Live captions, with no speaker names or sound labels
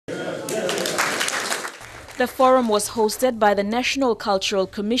The forum was hosted by the National Cultural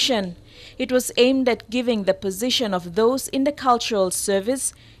Commission. It was aimed at giving the position of those in the cultural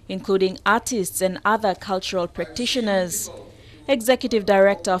service, including artists and other cultural practitioners. Executive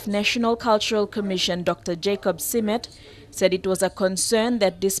Director of National Cultural Commission, Dr. Jacob Simet, said it was a concern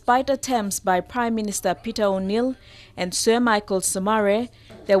that despite attempts by Prime Minister Peter O'Neill and Sir Michael Somare,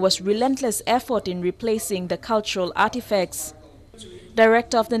 there was relentless effort in replacing the cultural artifacts.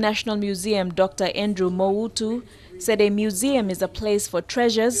 Director of the National Museum, Dr. Andrew Moutu, said a museum is a place for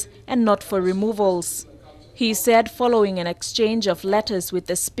treasures and not for removals. He said following an exchange of letters with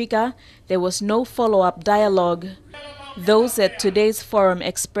the Speaker, there was no follow-up dialogue. Those at today's forum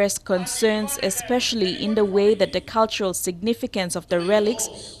expressed concerns, especially in the way that the cultural significance of the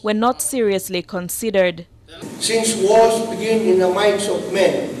relics were not seriously considered. Since wars begin in the minds of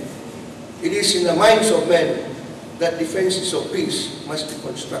men, it is in the minds of men that defenses of peace must be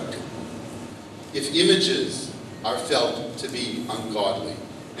constructed. If images are felt to be ungodly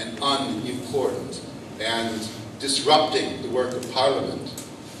and unimportant and disrupting the work of Parliament,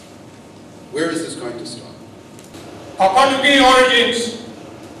 where is this going to stop? Papua New Guinea origins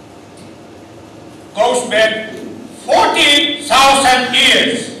goes back 40,000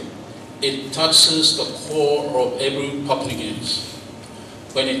 years. It touches the core of every Papuans.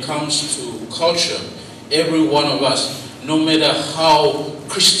 When it comes to culture, every one of us, no matter how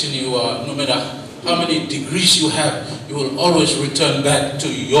Christian you are, no matter how many degrees you have, you will always return back to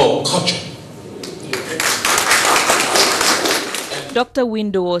your culture. Dr.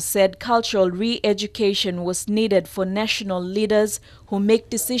 Window said cultural re-education was needed for national leaders who make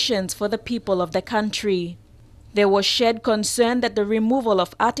decisions for the people of the country. There was shared concern that the removal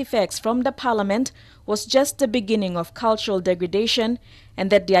of artifacts from the parliament was just the beginning of cultural degradation and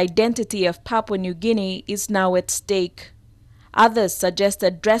that the identity of Papua New Guinea is now at stake. Others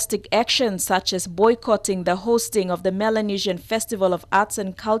suggested drastic actions such as boycotting the hosting of the Melanesian Festival of Arts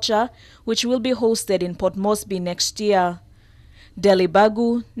and Culture, which will be hosted in Port Moresby next year. Delhi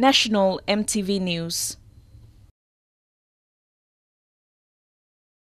Bagu, National MTV News.